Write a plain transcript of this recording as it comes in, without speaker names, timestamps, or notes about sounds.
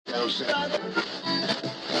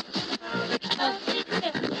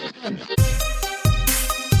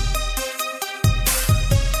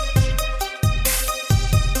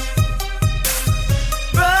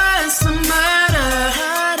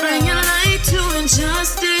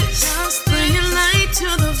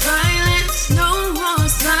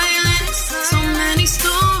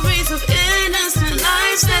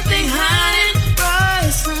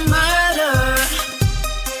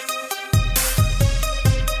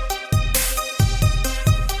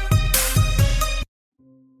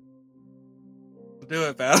Do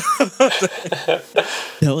it, pal.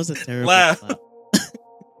 That was a terrible laugh. laugh.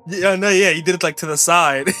 Yeah, you did it like to the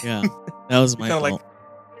side. Yeah, that was my fault. Like,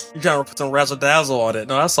 you're trying to put some razzle dazzle on it.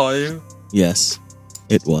 No, I saw you. Yes,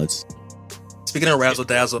 it was. Speaking of razzle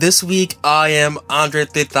dazzle, this week I am Andre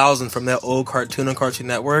 3000 from that old cartoon on Cartoon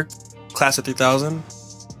Network, Class of 3000.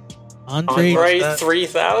 Andre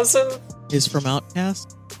 3000 is from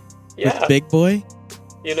Outcast. Yeah, with Big Boy.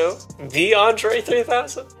 You know, the Andre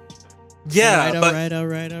 3000. Yeah, all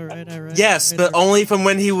right. Yes, but only from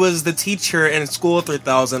when he was the teacher in School of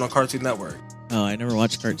 3000 on Cartoon Network. Oh, I never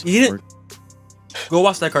watched Cartoon You Network. Go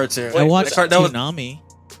watch that cartoon. I watched that was Toonami.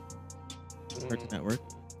 Cartoon Network.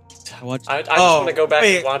 I just want to go back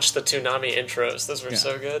and watch the Toonami intros. Those were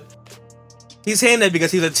so good. He's saying that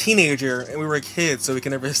because he's a teenager and we were kids, so we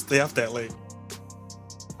can never stay up that late.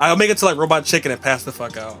 I'll make it to like Robot Chicken and pass the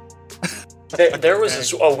fuck out. There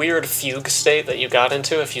was a weird fugue state that you got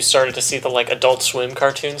into if you started to see the like Adult Swim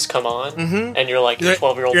cartoons come on, and you're like your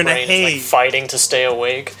 12-year-old brain is like fighting to stay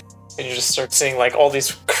awake, and you just start seeing like all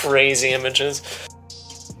these crazy images.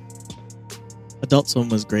 Adult Swim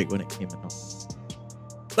was great when it came out.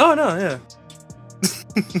 Oh no, yeah.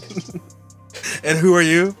 And who are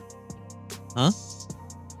you? Huh?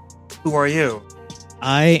 Who are you?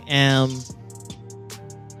 I am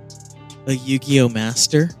a Yu-Gi-Oh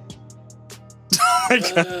master. Oh my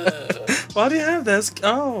God. Why do you have this?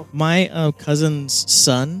 Oh. My cousin's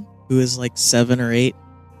son, who is like 7 or 8,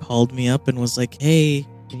 called me up and was like, "Hey,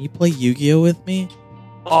 can you play Yu-Gi-Oh with me?"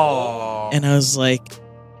 Oh. And I was like,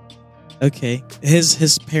 "Okay."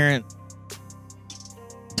 His parent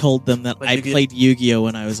told them that I played Yu-Gi-Oh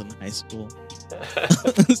when I was in high school.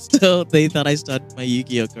 So they thought I studied my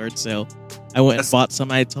Yu-Gi-Oh card, so I went and bought some.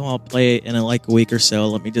 I told them I'll play it in like a week or so.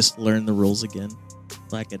 Let me just learn the rules again.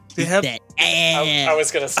 So I could beat that. I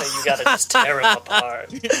was going to say, you got to just tear him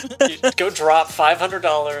apart. You go drop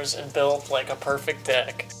 $500 and build like a perfect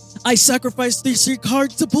deck. I sacrificed these 3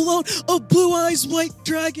 cards to pull out a Blue Eyes White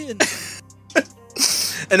Dragon.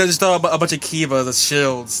 And I just thought about a bunch of Kiva, the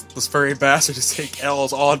shields. Those furry bastards just take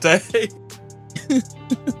L's all day.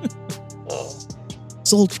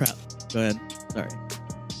 Soul Trap. Go ahead. Sorry.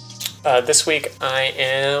 This week I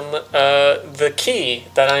am the key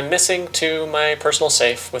that I'm missing to my personal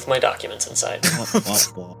safe with my documents inside.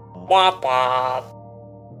 Wop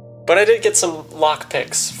wop. But I did get some lock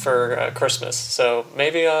picks for Christmas, so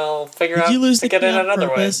maybe I'll figure out to get in another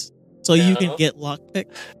way. So you can get lock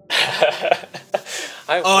picked?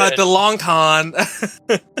 At the long con.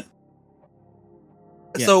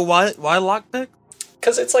 Yeah. So why lockpick?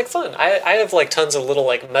 Because it's like fun. I have like tons of little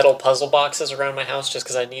like metal puzzle boxes around my house just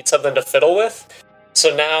because I need something to fiddle with.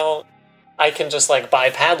 So now I can just like buy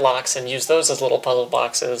padlocks and use those as little puzzle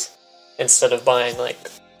boxes instead of buying like,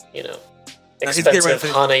 expensive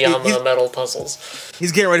Hanayama metal puzzles.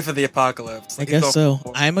 He's getting ready for the apocalypse. I guess so.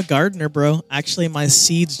 I'm a gardener, bro. Actually, my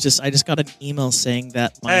seeds I just got an email saying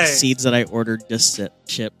that my seeds that I ordered just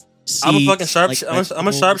shipped. I'm a fucking sharpshooter. I'm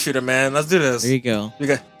a sharpshooter, man. Let's do this. There you go. You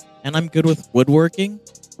got. And I'm good with woodworking.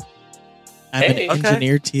 I'm an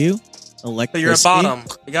engineer too. Electricity. So you're a bottom.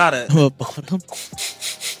 You got it. I'm a bottom.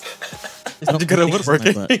 You're good at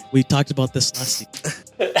woodworking. We talked about this last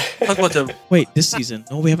season. Talk about Wait, this season?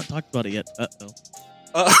 No, we haven't talked about it yet.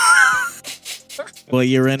 Well,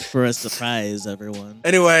 you're in for a surprise, everyone.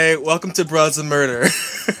 Anyway, welcome to Broads of Murder.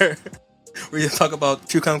 Where you talk about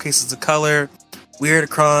true crime cases of color, weird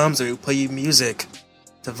crimes, or we play you music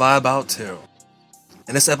to vibe out to.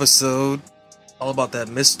 In this episode, all about that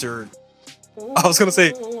Mr. I was gonna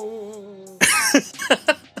say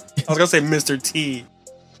Mr. T.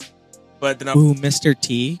 But then Mr.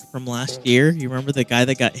 T from last year. You remember the guy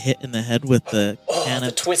that got hit in the head with the can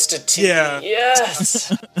the Twisted Tea? Yeah.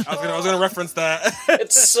 Yes. I was gonna reference that.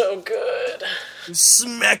 It's so good. You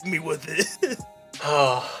smack me with it.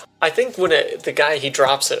 Oh, I think when the guy he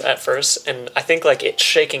drops it at first, and I think like it's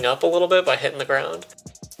shaking up a little bit by hitting the ground.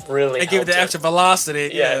 Really, it gave it the extra velocity.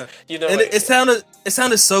 Yeah, you know, and like, it sounded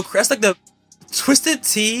so crazy. Like the Twisted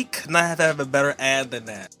Tea could not have to have a better ad than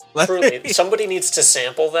that. Truly, somebody needs to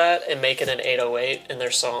sample that and make it an 808 in their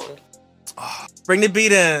song. Bring the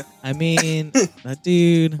beat in. I mean, that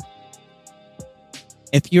dude.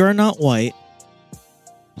 If you are not white,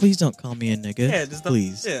 please don't call me a nigga. Yeah,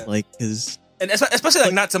 please. Yeah. Like, because. And especially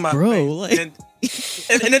like not to my bro, face. like.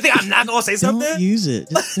 And then I'm not gonna say something. Don't use it.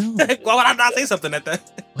 Just don't. Why would I not say something at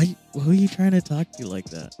that? Who are you trying to talk to like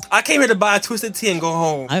that? I came here to buy a Twisted Tea and go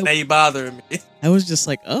home. Now you bothering me. I was just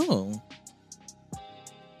like, oh.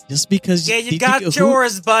 Just because you got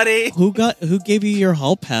yours, buddy. Who gave you your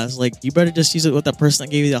hall pass? Like, you better just use it with the person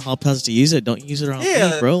that gave you the hall pass to use it. Don't use it on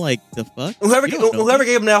me, bro. Like, the fuck? Whoever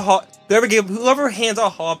gave him that hall, whoever hands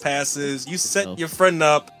out hall passes, you set your friend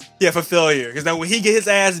up, for failure. Because now when he get his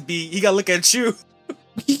ass beat, he gotta look at you.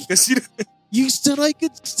 You said I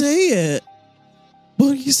could say it.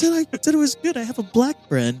 Well, you said it was good. I have a black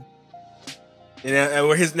friend. And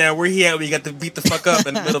where he at when you got to beat the fuck up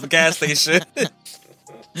in the middle of a gas station.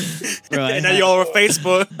 Bro, and now you're all over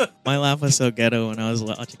Facebook. My laugh was so ghetto when I was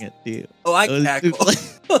watching it too. Oh, I cackled.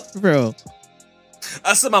 Bro.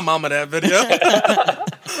 I sent my mama that video.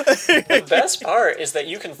 The best part is that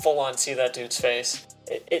you can full on see that dude's face.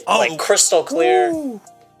 Like crystal clear. Ooh.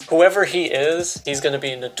 Whoever he is, he's going to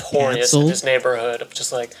be notorious in his neighborhood.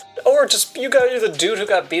 Just like, you're the dude who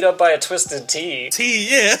got beat up by a Twisted Tea.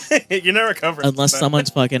 Yeah. You're never covered. Unless someone's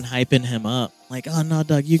fucking hyping him up. Like, oh no,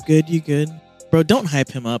 dog, you good. Bro, don't hype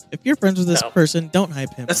him up. If you're friends with this person, don't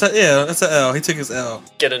hype him up. That's an L. He took his L.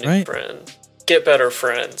 Get a new friend. Get better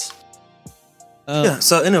friends.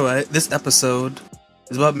 So anyway, this episode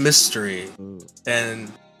is about mystery. Ooh.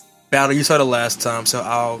 And Battle, you started last time, so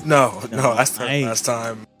I started last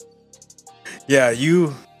time. Yeah,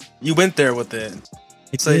 you went there with it.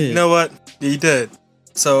 So you know what? You did.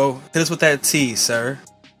 So hit us with that T, sir.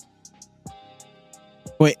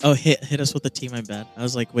 Wait, hit us with the T, my bad. I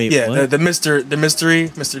was like, wait, what? The mystery,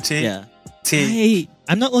 Mr. T. Yeah. T.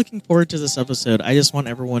 I'm not looking forward to this episode. I just want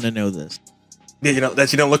everyone to know this. Yeah,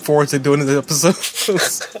 that you don't look forward to doing the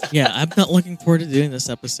episode? Yeah, I'm not looking forward to doing this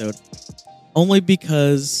episode. Only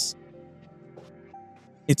because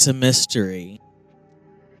it's a mystery.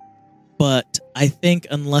 But I think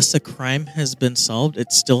unless a crime has been solved,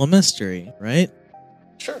 it's still a mystery, right?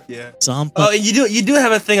 Sure. Yeah. You do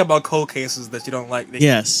have a thing about cold cases that you don't like.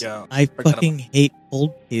 Yes. I fucking hate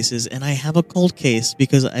cold cases, and I have a cold case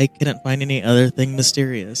because I couldn't find any other thing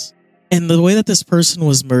mysterious. And the way that this person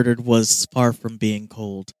was murdered was far from being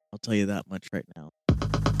cold. I'll tell you that much right now.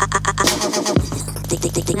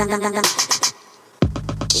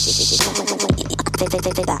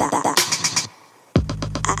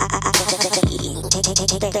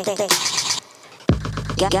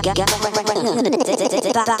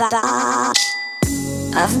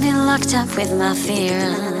 I've been locked up with my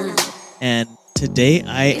fear. And today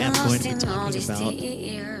I am going to be talking about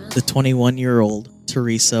the 21-year-old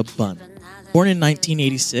Teresa Bunn. Born in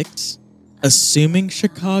 1986, assuming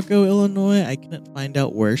Chicago, Illinois. I couldn't find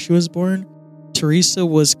out where she was born. Teresa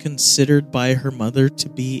was considered by her mother to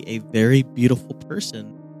be a very beautiful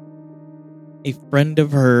person. A friend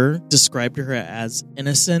of hers described her as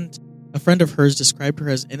innocent and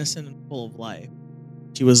full of life.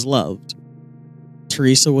 She was loved.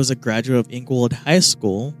 Teresa was a graduate of Inglewood High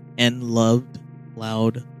School and loved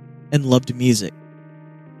music.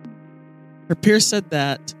 Her peers said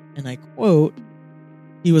that, and I quote,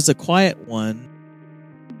 he was a quiet one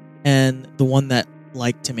and the one that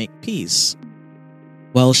liked to make peace.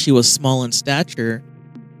 While she was small in stature,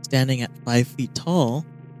 standing at 5 feet tall,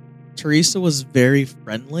 Teresa was very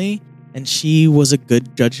friendly, and she was a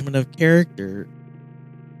good judgment of character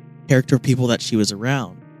of people that she was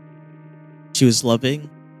around. She was loving,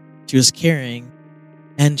 she was caring,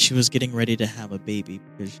 and she was getting ready to have a baby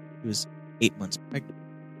because she was 8 months pregnant.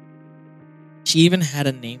 She even had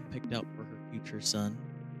a name picked out for her future son.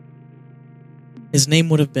 His name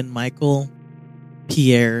would have been Michael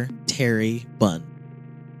Pierre Terry Bunn.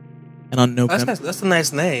 And on November... That's a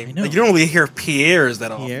nice name. I know. Like, you don't really hear Pierres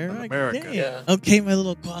that often in America. Yeah. Okay, my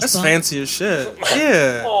little croissant. That's fancy as shit.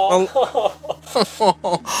 Yeah. You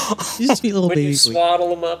just sweet little when baby. You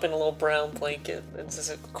swaddle him up in a little brown blanket. It's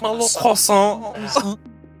just my little croissant.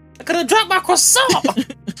 I could have dropped my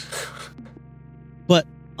croissant. But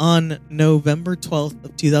on November 12th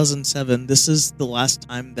of 2007, this is the last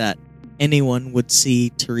time that anyone would see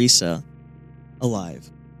Teresa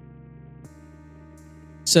alive.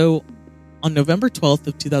 So, on November 12th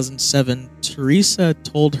of 2007, Teresa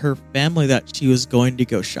told her family that she was going to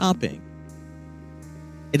go shopping.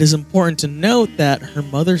 It is important to note that her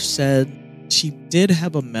mother said she did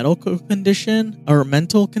have a medical condition or a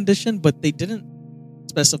mental condition, but they didn't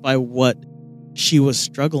specify what she was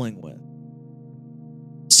struggling with.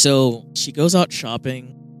 So she goes out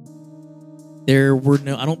shopping, There were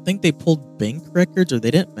no, I don't think they pulled bank records, or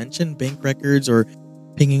they didn't mention bank records or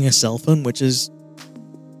pinging a cell phone, which is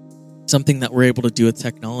something that we're able to do with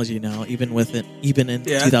technology now, even in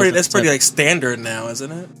 2007. That's pretty like standard now,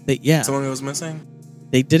 isn't it? Yeah. Someone was missing?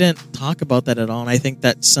 They didn't talk about that at all, and I think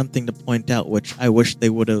that's something to point out, which I wish they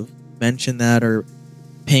would have mentioned that or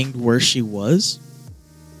pinged where she was.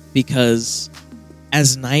 Because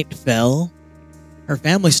as night fell, her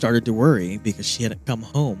family started to worry because she hadn't come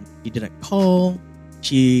home. She didn't call.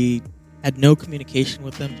 She had no communication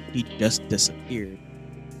with them. She just disappeared.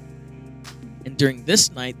 And during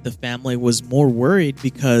this night, the family was more worried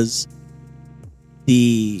because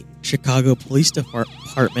the Chicago Police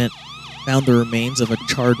Department found the remains of a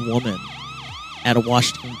charred woman at a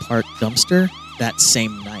Washington Park dumpster that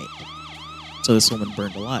same night. So this woman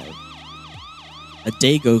burned alive. A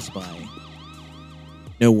day goes by.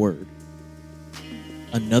 No word.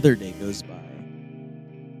 Another day goes by.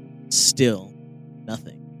 Still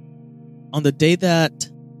nothing. On the day that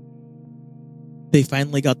they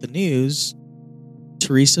finally got the news,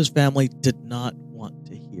 Teresa's family did not want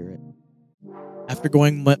to hear it. After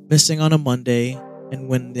going missing on a Monday, and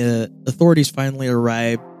when the authorities finally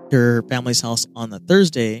arrived at her family's house on the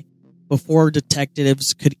Thursday, before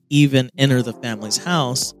detectives could even enter the family's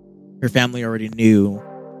house, her family already knew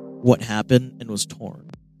what happened and was torn.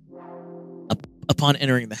 Upon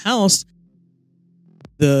entering the house,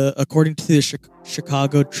 according to the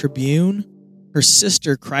Chicago Tribune, her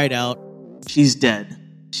sister cried out, "She's dead.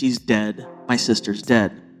 She's dead. My sister's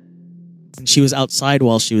dead." And she was outside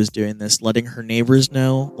while she was doing this, letting her neighbors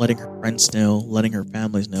know, letting her friends know, letting her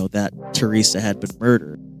families know that Teresa had been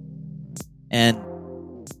murdered. And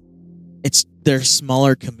there's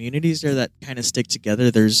smaller communities there that kind of stick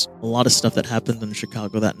together. There's a lot of stuff that happened in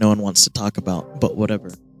Chicago that no one wants to talk about, but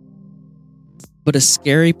whatever. But a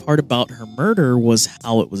scary part about her murder was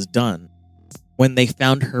how it was done. When they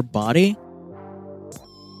found her body,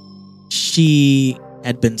 she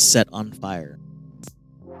had been set on fire.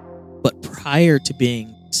 But prior to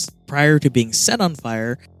being set on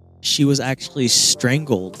fire, she was actually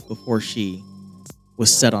strangled before she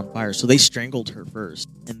was set on fire. So they strangled her first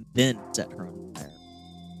and then set her on fire.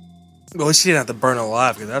 Well, she didn't have to burn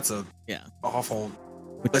alive, because that's awful.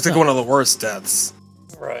 It's like one of the worst deaths.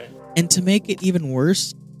 Right. And to make it even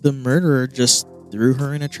worse, the murderer just threw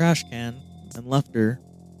her in a trash can and left her.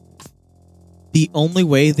 The only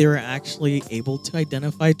way they were actually able to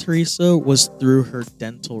identify Teresa was through her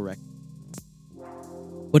dental record.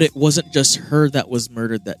 But it wasn't just her that was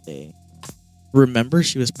murdered that day. Remember,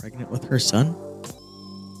 she was pregnant with her son?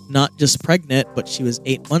 Not just pregnant, but she was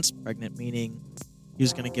 8 months pregnant, meaning he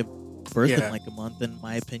was going to give birth in like a month. In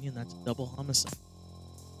my opinion, that's a double homicide.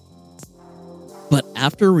 But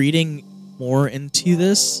after reading more into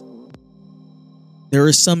this, there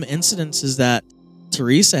were some incidences that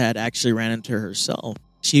Teresa had actually ran into herself.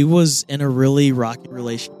 She was in a really rocky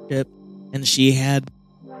relationship, and she had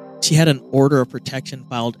an order of protection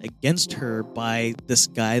filed against her by this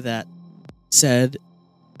guy that said,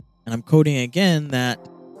 and I'm quoting again, that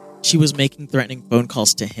she was making threatening phone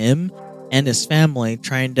calls to him and his family,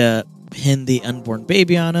 trying to pin the unborn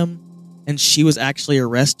baby on him, and she was actually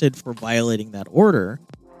arrested for violating that order.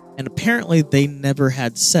 And apparently they never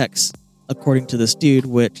had sex, according to this dude,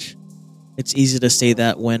 which it's easy to say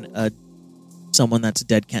that when someone that's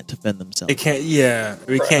dead can't defend themselves. We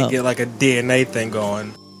can't get like a DNA thing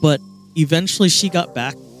going. But eventually she got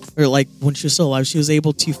back, or like when she was still alive, she was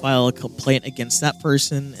able to file a complaint against that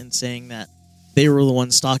person and saying that they were the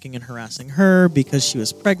ones stalking and harassing her because she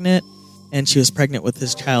was pregnant, and she was pregnant with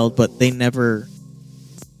his child, but they never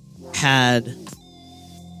had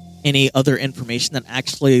any other information that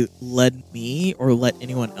actually led me or let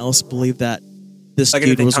anyone else believe that this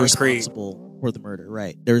dude was responsible for the murder.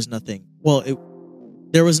 Right. There was nothing. Well,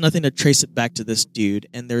 there was nothing to trace it back to this dude,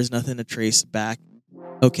 and there was nothing to trace back,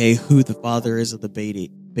 okay, who the father is of the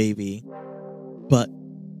baby. But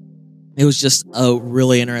it was just a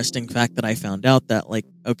really interesting fact that I found out that, like,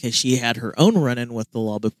 okay, she had her own run-in with the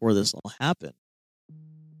law before this all happened.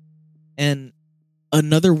 And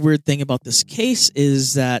another weird thing about this case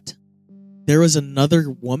is that there was another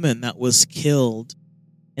woman that was killed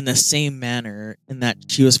in the same manner, in that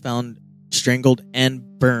she was found strangled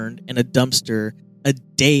and burned in a dumpster a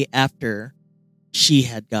day after she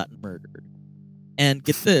had gotten murdered. And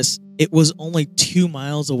get this, it was only 2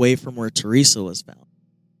 miles away from where Teresa was found.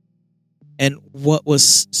 And what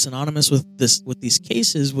was synonymous with these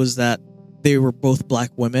cases was that they were both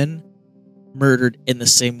black women murdered in the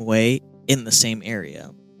same way in the same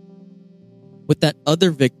area. With that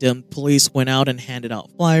other victim, police went out and handed out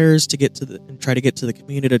flyers to get to and try to get to the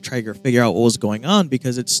community to try to figure out what was going on,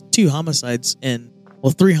 because it's 3 homicides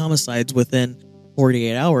within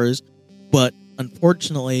 48 hours. But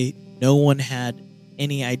unfortunately, no one had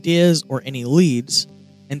any ideas or any leads,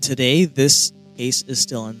 and today this case is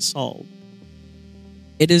still unsolved.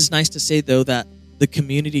 It is nice to say, though, that the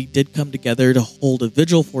community did come together to hold a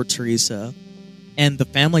vigil for Teresa, and the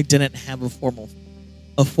family didn't have a formal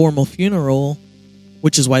funeral,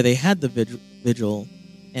 which is why they had the vigil,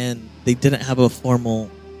 and they didn't have a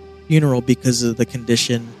formal funeral because of the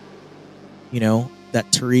condition,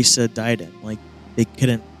 that Teresa died in. Like, they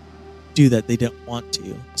couldn't do that. They didn't want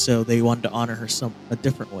to, so they wanted to honor her a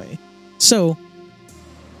different way. So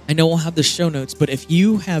I know we'll have the show notes, but if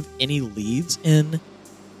you have any leads in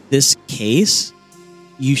this case,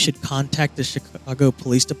 you should contact the Chicago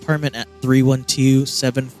Police Department at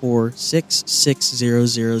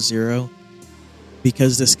 312-746-6000,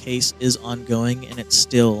 because this case is ongoing and it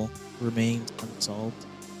still remains unsolved.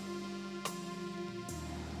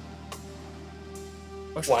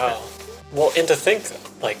 Wow. Well, and to think,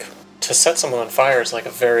 to set someone on fire is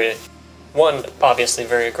obviously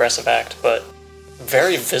very aggressive act, but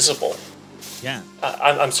very visible. Yeah.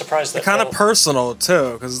 I'm surprised that... Kind of personal,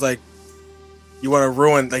 too, because, you want to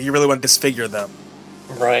ruin... you really want to disfigure them.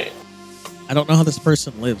 Right. I don't know how this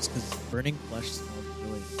person lives, because burning flesh smells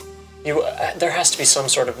really... There has to be some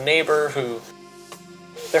sort of neighbor who...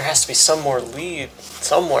 There has to be some more lead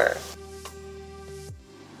somewhere.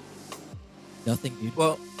 Nothing, dude.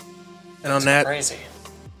 Well, and on that crazy,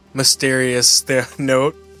 mysterious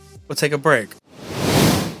note, we'll take a break.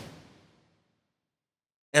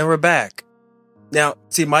 And we're back. Now,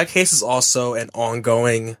 see, my case is also an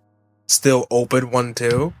ongoing, still open one,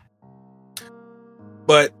 too.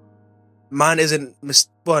 But mine isn't...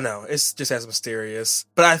 it's just as mysterious.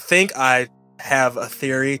 But I think I have a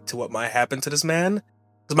theory to what might happen to this man.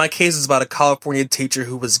 Because my case is about a California teacher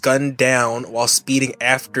who was gunned down while speeding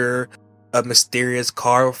after a mysterious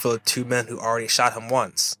car full of 2 men who already shot him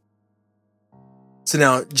once. So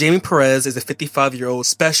now, Jamie Perez is a 55-year-old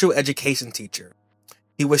special education teacher.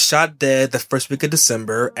 He was shot dead the first week of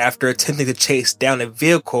December after attempting to chase down a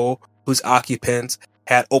vehicle whose occupants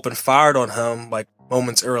had opened fire on him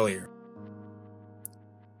moments earlier.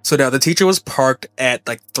 So now, the teacher was parked at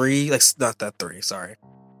The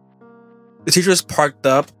teacher was parked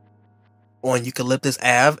up on Eucalyptus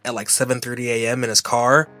Ave at 7:30 a.m. in his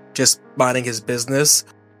car, just minding his business,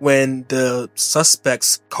 when the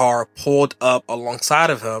suspect's car pulled up alongside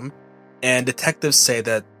of him, and detectives say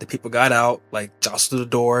that the people got out, jostled the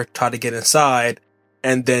door, tried to get inside,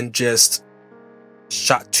 and then just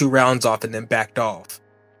shot 2 rounds off and then backed off.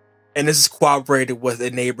 And this is corroborated with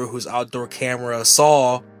a neighbor whose outdoor camera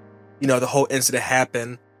saw, the whole incident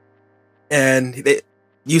happen. And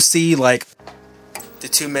you see, the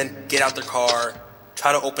 2 men get out their car,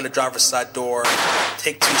 try to open the driver's side door,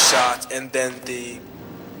 take 2 shots, and then the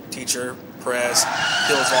teacher, Perez,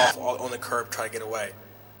 peels off on the curb, try to get away.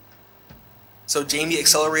 So Jamie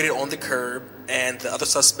accelerated on the curb, and the other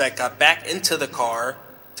suspect got back into the car,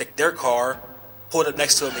 took their car, pulled up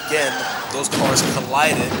next to him again. Those cars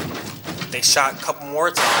collided. They shot a couple more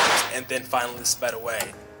times, and then finally sped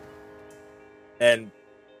away. And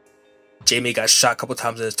Jamie got shot a couple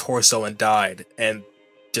times in his torso and died. And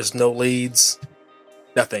just no leads.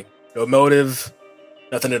 Nothing. No motive.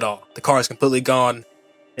 Nothing at all. The car is completely gone,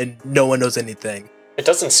 and no one knows anything. It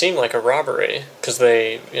doesn't seem like a robbery, because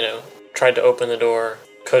they, tried to open the door,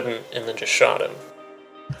 couldn't, and then just shot him.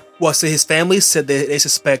 Well, so his family said that they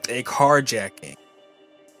suspect a carjacking.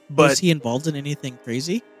 But was he involved in anything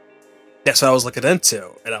crazy? That's what I was looking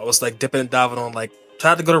into. And I was dipping and diving on,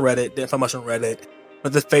 tried to go to Reddit, didn't find much on Reddit,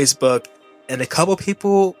 went to Facebook, and a couple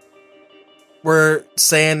people were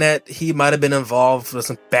saying that he might have been involved with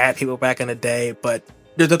some bad people back in the day, but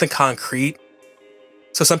there's nothing concrete.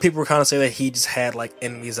 So some people were kind of saying that he just had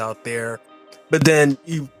enemies out there. But then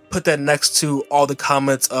you put that next to all the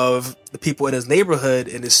comments of the people in his neighborhood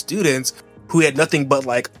and his students who had nothing but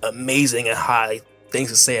amazing and high things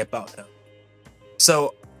to say about him.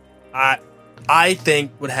 So I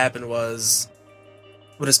think what happened was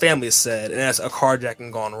what his family said, and that's a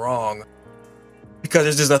carjacking gone wrong. Because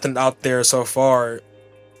there's just nothing out there so far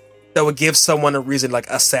that would give someone a reason to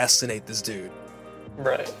assassinate this dude.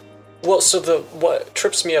 Right. Well, so what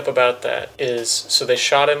trips me up about that is, so they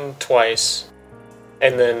shot him twice,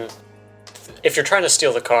 and then if you're trying to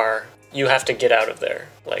steal the car, you have to get out of there.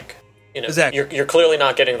 Exactly. You're clearly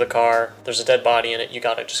not getting the car. There's a dead body in it. You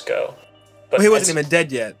gotta just go. But he wasn't even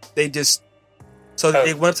dead yet. They just... So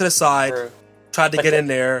they went to the side, tried to get in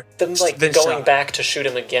there. Then going back to shoot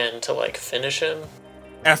him again to finish him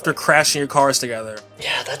after crashing your cars together.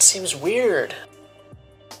 Yeah, that seems weird.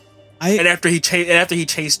 And after he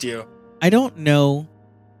chased you. I don't know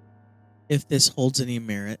if this holds any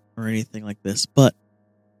merit or anything like this, but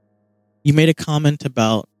you made a comment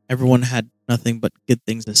about everyone had nothing but good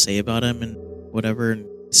things to say about him and whatever. And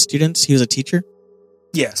students, he was a teacher?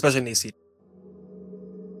 Yeah, especially in DC.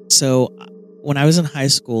 So when I was in high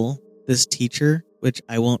school, this teacher, which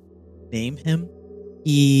I won't name him,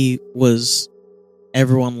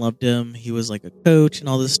 everyone loved him. He was like a coach and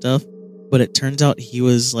all this stuff. But it turns out he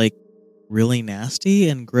was really nasty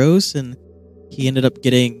and gross, and he ended up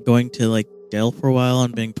going to jail for a while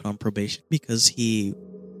and being put on probation because he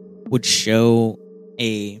would show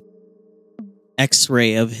a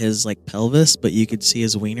X-ray of his pelvis, but you could see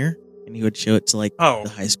his wiener, and he would show it to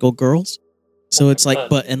the high school girls. So it's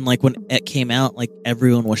when it came out,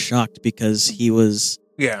 everyone was shocked because he was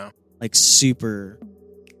super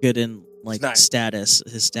good in status.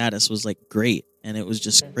 His status was great, and it was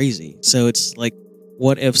just crazy. So it's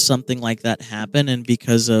what if something like that happened, and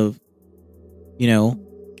because of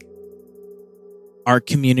our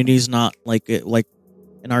community's not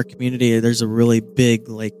in our community, there's a really big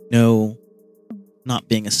no, not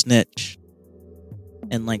being a snitch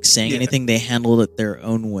and saying anything, they handled it their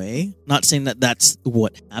own way. Not saying that that's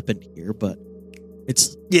what happened here, but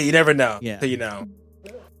it's you never know. Yeah,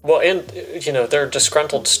 Well, and there are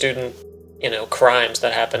disgruntled student crimes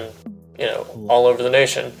that happen all over the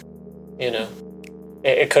nation.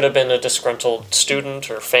 It could have been a disgruntled student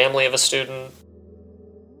or family of a student.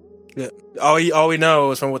 Yeah. All we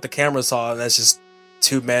know is from what the camera saw, and that's just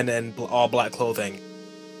two men in all black clothing.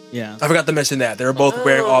 Yeah, I forgot to mention that they were both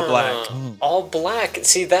wearing all black. All black.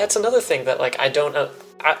 See, that's another thing that I don't know.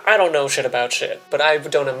 I don't know shit about shit, but I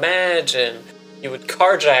don't imagine you would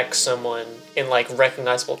carjack someone in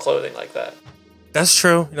recognizable clothing like that. That's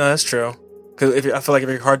true. That's true. Because I feel like if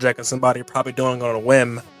you're carjacking somebody, you're probably doing it on a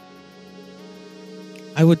whim.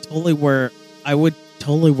 I would totally wear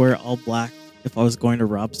all black if I was going to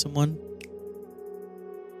rob someone,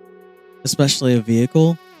 especially a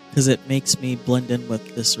vehicle, because it makes me blend in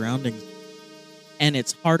with the surroundings, and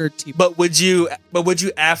it's harder to. But would you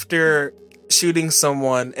after shooting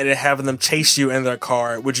someone and having them chase you in their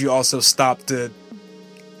car, would you also stop to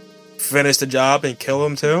finish the job and kill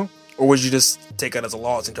them too, or would you just take it as a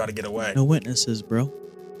loss and try to get away? No witnesses, bro.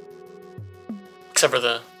 Except for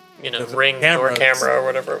the ring or camera or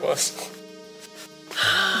whatever it was.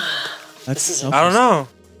 I don't know.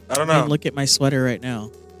 I mean, look at my sweater right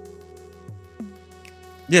now.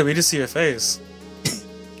 Yeah, we just see your face.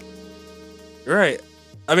 You're right.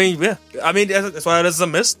 I mean, that's why it is a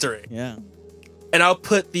mystery. Yeah. And I'll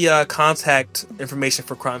put the contact information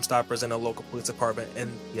for Crime Stoppers and the local police department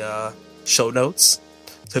in the show notes.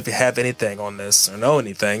 So if you have anything on this or know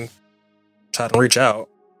anything, try to reach out,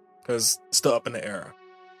 because it's still up in the air.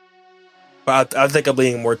 But I think I'm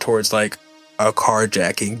leaning more towards a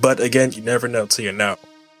carjacking. But again, you never know till you know.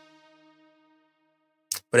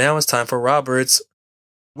 But now it's time for Robert's.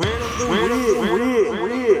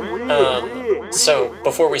 So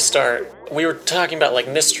before we start, we were talking about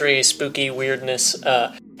mystery, spooky, weirdness.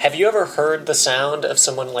 Have you ever heard the sound of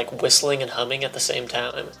someone whistling and humming at the same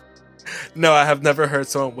time? No, I have never heard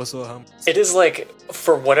someone whistle or hum. It is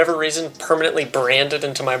for whatever reason, permanently branded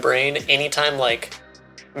into my brain. Anytime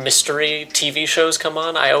mystery TV shows come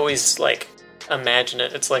on, I always imagine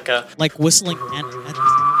it. It's like whistling and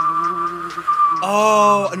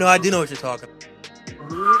oh no, I do know what you're talking about.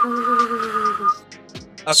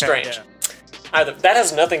 Okay, strange. Yeah. Either that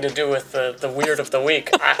has nothing to do with the weird of the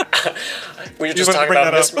week. We were just talking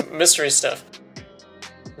about mystery stuff.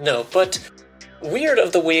 No, but weird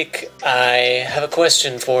of the week, I have a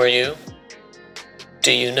question for you.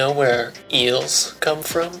 Do you know where eels come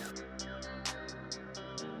from?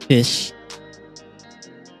 Fish.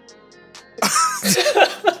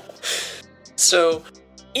 So,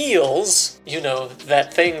 eels,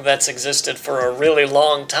 that thing that's existed for a really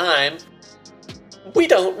long time, we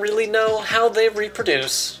don't really know how they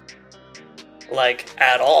reproduce.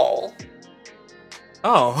 At all.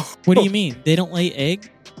 Oh. What do you mean? They don't lay egg?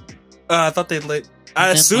 I thought they laid...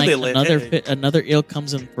 I assume they laid egg. Another eel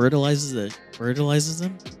comes and fertilizes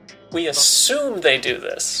them? We assume they do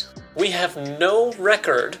this. We have no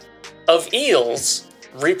record of eels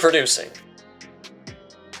reproducing.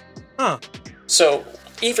 Huh. So,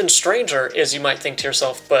 even stranger is you might think to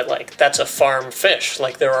yourself, but that's a farm fish.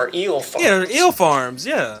 There are eel farms. Yeah, eel farms,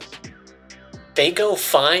 yeah. They go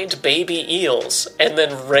find baby eels and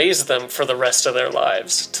then raise them for the rest of their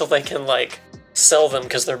lives till they can sell them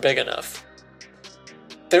because they're big enough.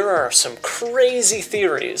 there are some crazy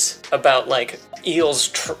theories about like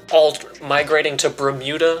eels all migrating to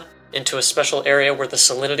Bermuda into a special area where the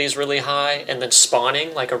salinity is really high and then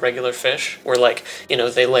spawning like a regular fish where like, you know,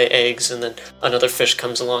 they lay eggs and then another fish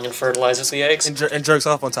comes along and fertilizes the eggs. And jerks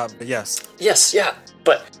off on top of it, yes. Yes, yeah.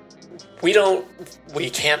 But we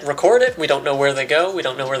can't record it. We don't know where they go. We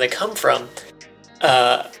don't know where they come from.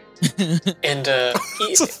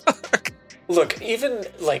 Look, even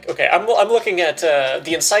like, okay, I'm looking at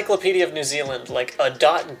the Encyclopedia of New Zealand, like a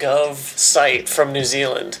 .gov site from New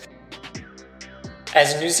Zealand.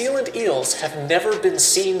 As New Zealand eels have never been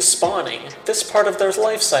seen spawning, this part of their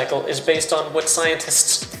life cycle is based on what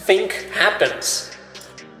scientists think happens.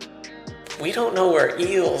 We don't know where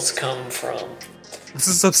eels come from. This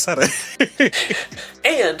is upsetting.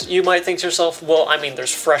 And you might think to yourself, well, I mean,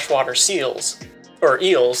 there's freshwater seals, or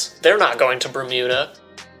eels. They're not going to Bermuda.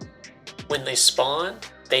 When they spawn,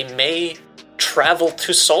 they may travel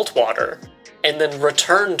to saltwater and then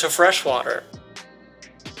return to freshwater.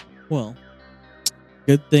 Well,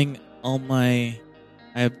 good thing I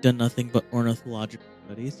have done nothing but ornithological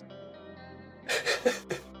studies.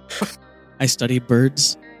 I study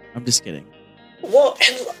birds. I'm just kidding. Well,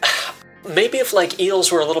 and maybe if like eels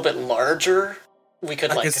were a little bit larger, we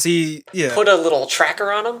could like put a little tracker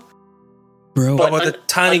on them. Bro, what about the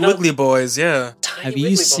tiny wiggly boys? Yeah. Have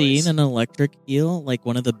you seen an electric eel, like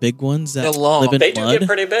one of the big ones that live in They mud? do get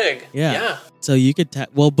pretty big. Yeah. So you could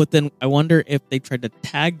but then I wonder if they tried to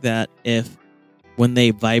tag that if when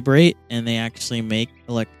they vibrate and they actually make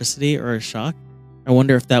electricity or a shock, I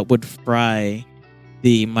wonder if that would fry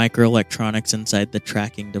the microelectronics inside the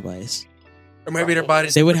tracking device. Or maybe their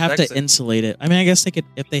bodies. They would have to insulate it. I mean, I guess they could,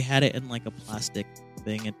 if they had it in like a plastic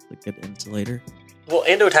thing, it's a good insulator. Well,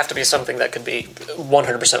 and it would have to be something that could be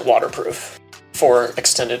 100% waterproof for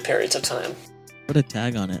extended periods of time. Put a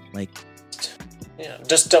tag on it, like. Yeah,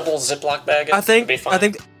 just double Ziploc bag it. I think be fine. I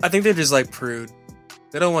think they're just like prude.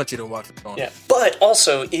 They don't want you to watch what's going on. Yeah, but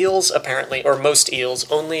also eels apparently, or most eels,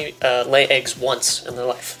 only lay eggs once in their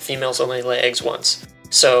life. Females only lay eggs once.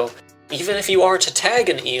 So even if you are to tag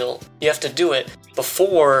an eel, you have to do it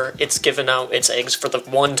before it's given out its eggs for the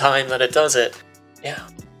one time that it does it. Yeah.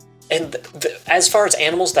 And as far as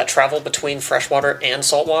animals that travel between freshwater and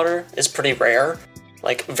saltwater is pretty rare.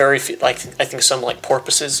 Like very few, like I think some like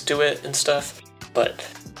porpoises do it and stuff. But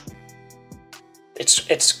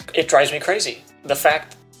it drives me crazy. The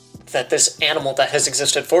fact that this animal that has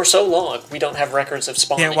existed for so long, we don't have records of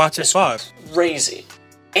spawning. Can't watch it spawn. Crazy.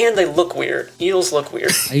 And they look weird. Eels look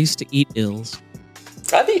weird. I used to eat eels.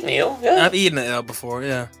 I've eaten eel, yeah. I've eaten an eel before,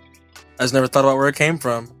 yeah. I just never thought about where it came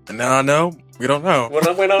from. And now I know. We don't know. We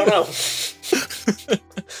don't know.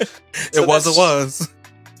 It was.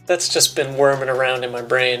 That's just been worming around in my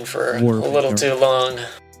brain for a little too long.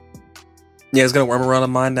 Yeah, it's going to worm around in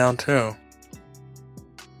mine now, too.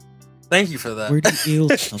 Thank you for that. Where do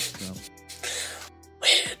eels come from?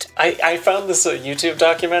 I found this YouTube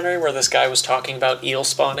documentary where this guy was talking about eel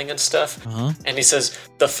spawning and stuff. Uh-huh. And he says,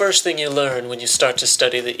 the first thing you learn when you start to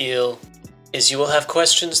study the eel is you will have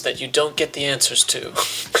questions that you don't get the answers to.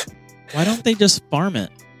 Why don't they just farm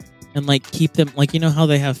it? And like keep them, like, you know how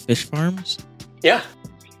they have fish farms? Yeah.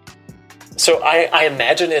 So I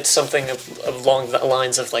imagine it's something along the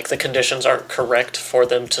lines of like the conditions aren't correct for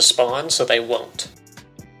them to spawn, so they won't.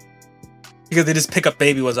 Because they just pick up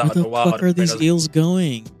baby ones out in the wild. Where the fuck are these eels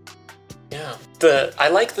going? Yeah. I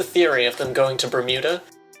like the theory of them going to Bermuda,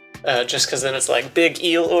 just because then it's like, big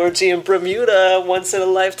eel orgy in Bermuda, once in a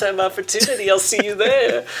lifetime opportunity, I'll see you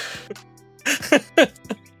there.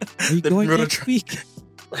 Are you going next week?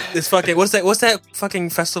 This fucking, what's that fucking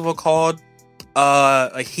festival called?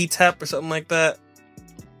 Like Heatep or something like that?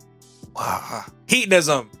 Wow.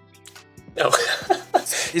 Hedonism! No.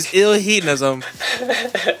 It's ill hedonism.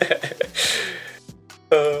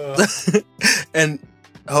 And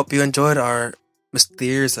I hope you enjoyed our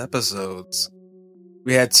mysterious episodes.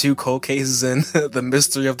 We had 2 cold cases in the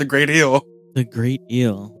mystery of the great eel. The great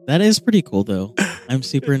eel. That is pretty cool, though. I'm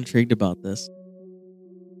super intrigued about this.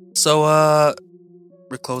 So,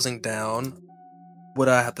 we're closing down. What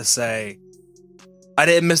do I have to say? I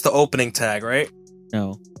didn't miss the opening tag, right?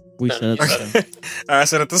 No. We said it. I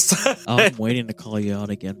said it this time. Oh, I'm waiting to call you out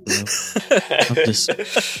again, bro. I'm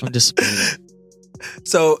just waiting.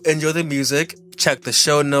 So, enjoy the music. Check the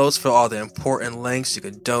show notes for all the important links. You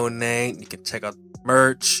can donate. You can check out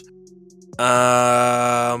merch.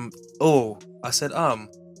 Oh, I said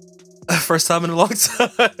first time in a long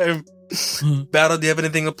time. Battle, do you have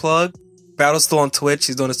anything to plug? Battle's still on Twitch.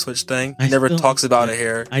 He's doing his Twitch thing. He never talks about it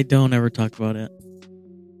here. I don't ever talk about it.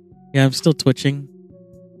 Yeah, I'm still twitching.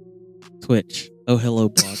 Twitch. Oh, hello,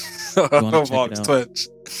 blog. Hello, blog. Twitch.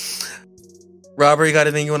 Robert, you got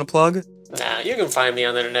anything you want to plug? Nah, you can find me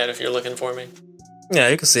on the internet if you're looking for me. Yeah,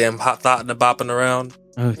 you can see him thought and bopping around.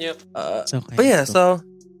 Oh, Yep. But yeah, so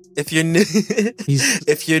if you're new,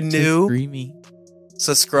 if you're new, dreamy.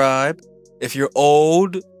 Subscribe. If you're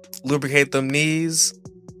old, lubricate them knees.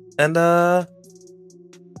 And well,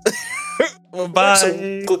 bye. Put some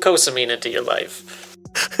glucosamine into your life.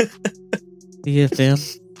 See ya, fam.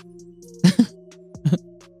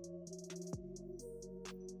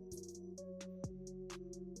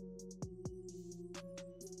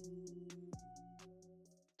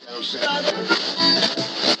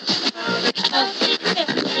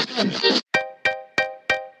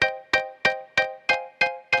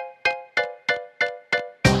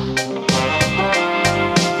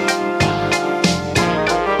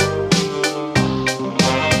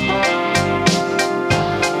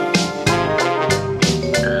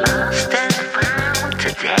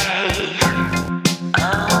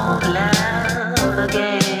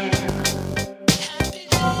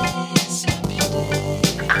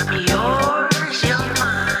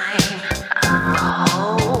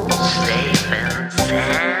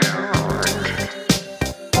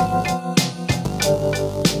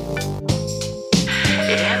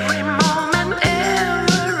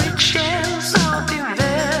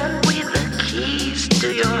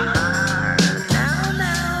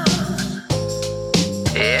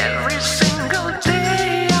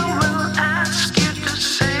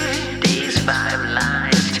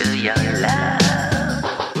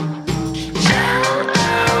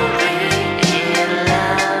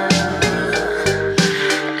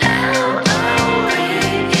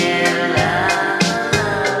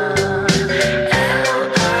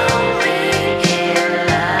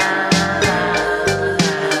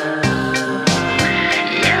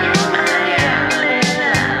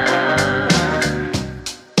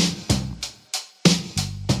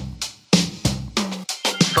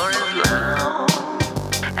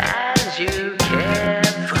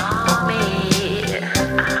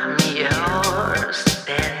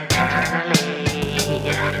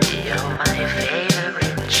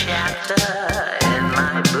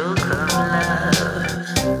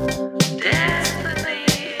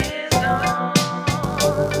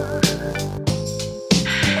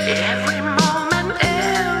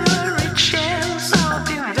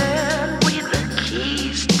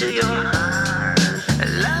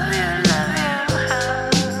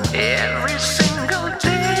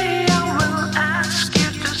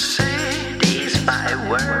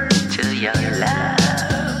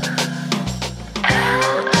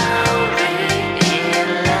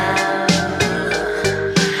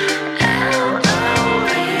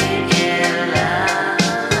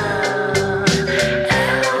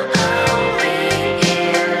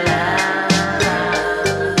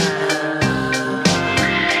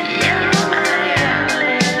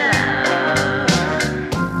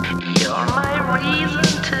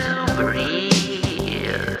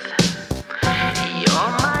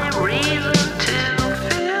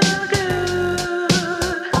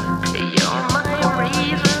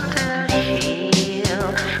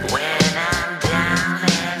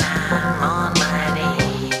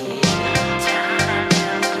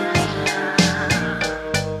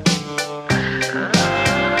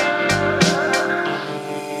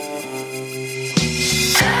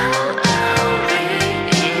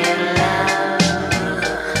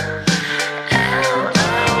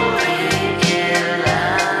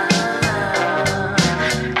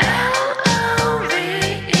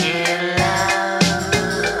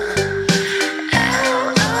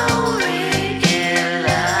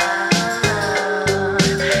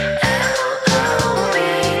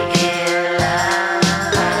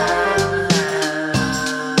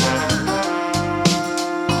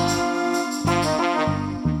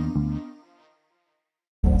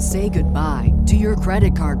 Say goodbye to your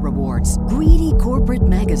credit card rewards. Greedy corporate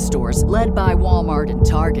mega stores, led by Walmart and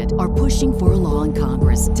Target, are pushing for a law in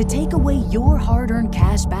Congress to take away your hard-earned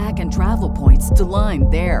cash back and travel points to line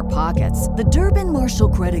their pockets. The Durbin-Marshall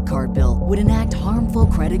credit card bill would enact harmful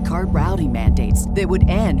credit card routing mandates that would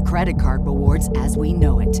end credit card rewards as we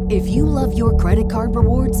know it. If you love your credit card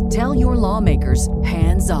rewards, tell your lawmakers,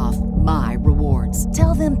 hands off my rewards.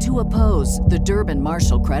 Tell them to oppose the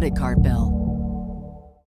Durbin-Marshall credit card bill.